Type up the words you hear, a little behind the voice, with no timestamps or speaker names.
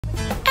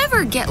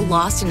ever get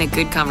lost in a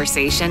good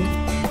conversation?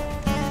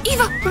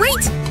 Eva,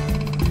 wait!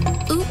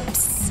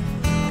 Oops.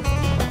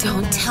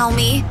 Don't tell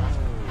me.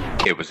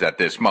 It was at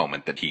this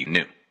moment that he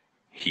knew.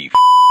 He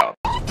up.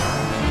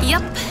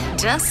 Yep,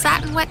 just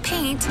sat in wet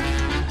paint.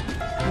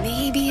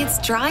 Maybe it's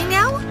dry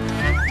now?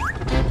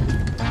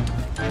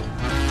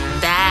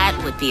 That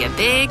would be a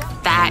big,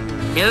 fat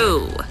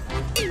no.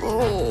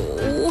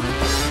 Oh.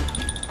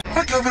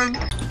 Hi, Kevin.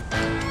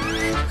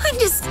 I'm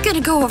just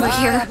gonna go over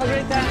here. Have a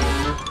great day.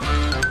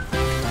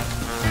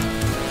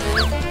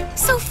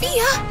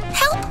 Sophia,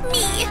 help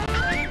me!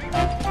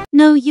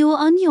 No, you're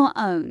on your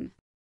own.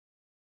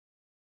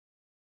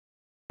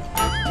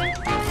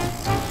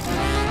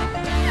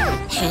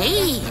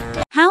 Hey!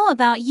 How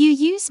about you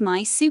use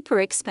my super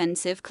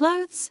expensive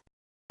clothes?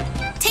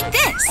 Take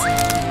this!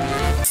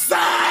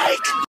 Psych!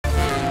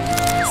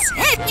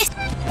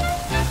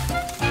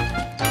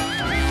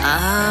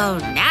 Oh,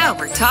 now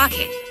we're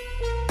talking.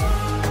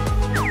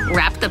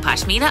 Wrap the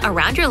pashmina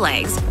around your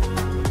legs.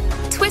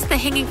 Twist the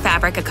hanging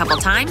fabric a couple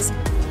times.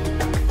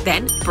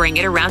 Then bring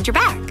it around your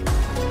back.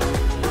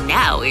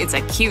 Now it's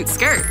a cute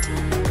skirt.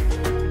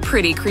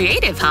 Pretty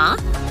creative, huh?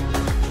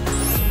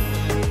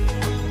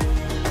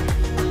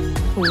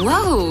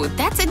 Whoa,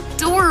 that's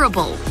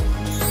adorable!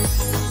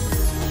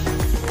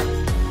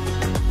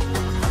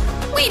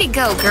 Way to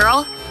go,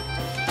 girl!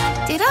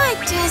 Did I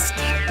just…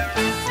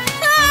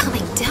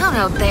 coming down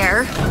out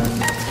there.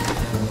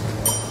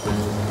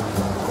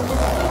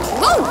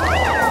 Whoa!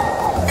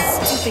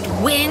 Stupid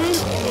wind!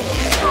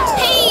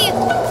 Hey!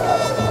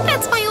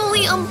 That's my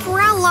only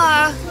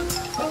umbrella!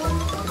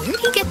 Where'd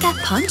he get that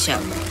poncho?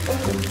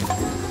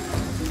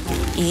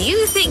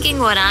 You thinking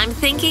what I'm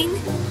thinking?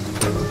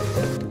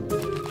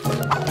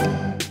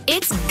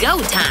 It's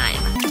go time!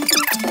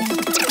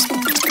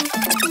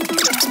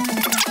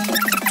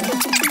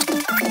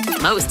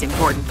 Most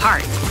important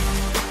part.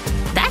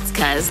 That's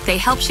 'cause they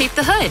help shape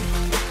the hood.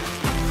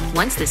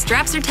 Once the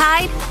straps are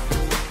tied,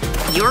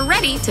 you're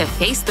ready to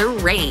face the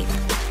rain.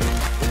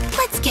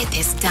 Let's get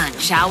this done,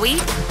 shall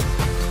we?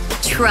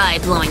 Try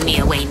blowing me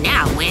away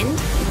now, wind.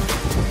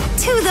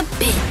 To the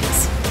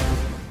bins.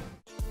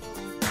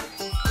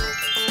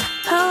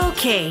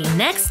 Okay,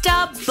 next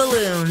up,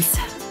 balloons.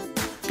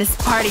 This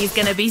party's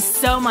gonna be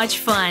so much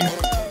fun.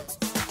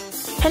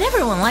 And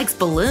everyone likes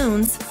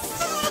balloons.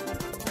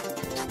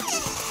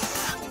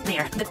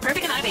 There, the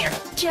perfect amount there.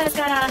 Just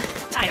gotta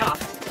tie it off.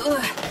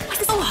 Ugh, why is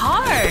this so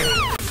hard?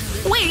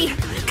 Wait!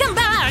 Come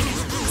back!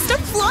 Stop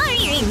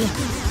flying!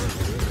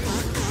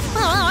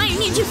 Oh, I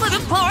need you for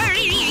the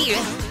party!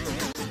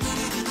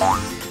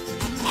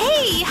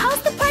 Hey,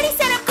 how's the party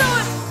setup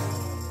going?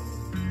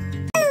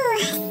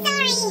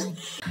 Sorry.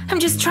 I'm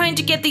just trying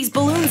to get these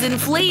balloons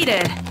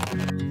inflated.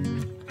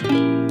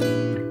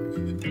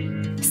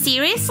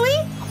 Seriously?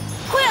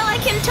 Well, I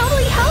can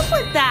totally help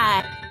with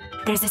that.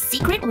 There's a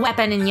secret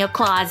weapon in your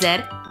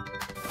closet.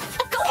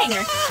 A coat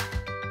hanger.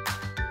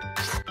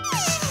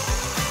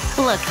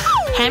 Look,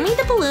 hand me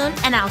the balloon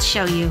and I'll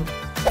show you.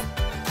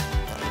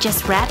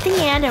 Just wrap the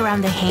end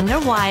around the hanger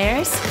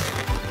wires.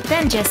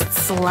 Then just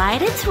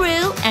slide it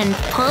through and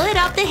pull it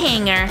up the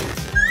hanger.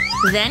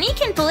 Then you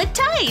can pull it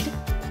tight.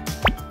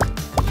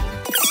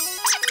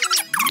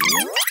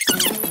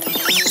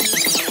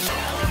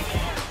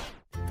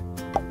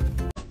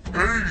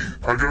 Hey,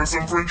 I got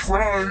some French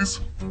fries.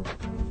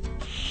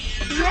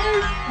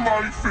 Yay,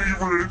 my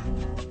favorite.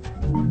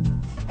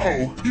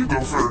 Oh, you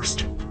go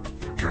first.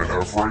 Can't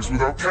have fries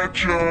without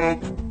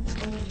ketchup.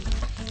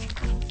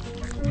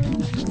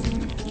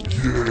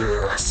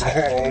 Yes,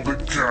 all the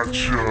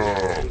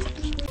ketchup.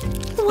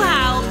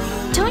 Wow,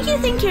 don't you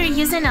think you're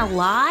using a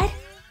lot?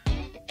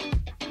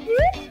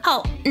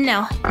 Oh,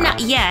 no,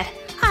 not yet.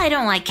 I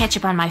don't like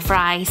ketchup on my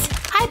fries.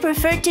 I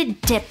prefer to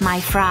dip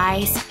my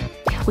fries.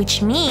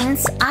 Which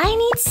means I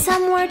need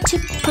somewhere to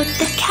put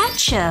the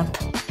ketchup.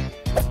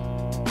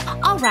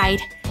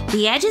 Alright,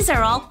 the edges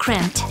are all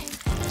crimped.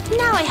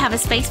 Now I have a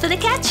space for the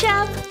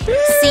ketchup.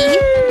 See?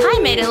 I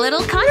made a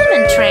little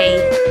condiment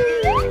tray.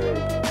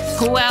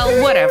 Well,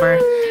 whatever.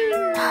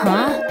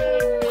 Huh?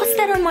 What's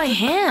that on my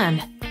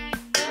hand?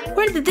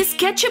 Where did this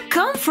ketchup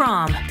come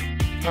from?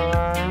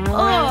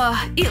 Oh,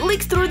 it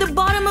leaks through the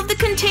bottom of the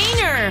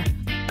container.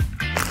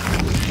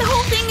 The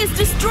whole thing is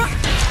destroyed.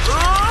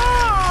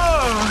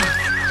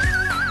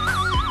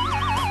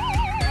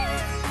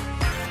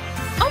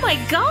 Oh my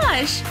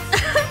gosh!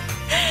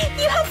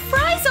 You have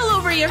fries all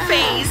over your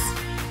face!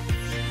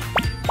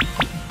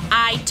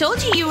 I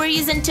told you were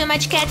using too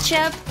much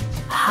ketchup.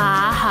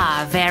 Ha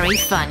ha, very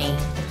funny.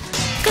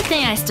 Good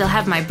thing I still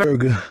have my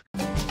burger.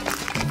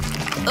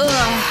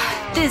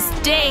 Ugh, this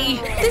day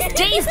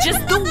is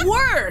just the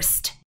worst!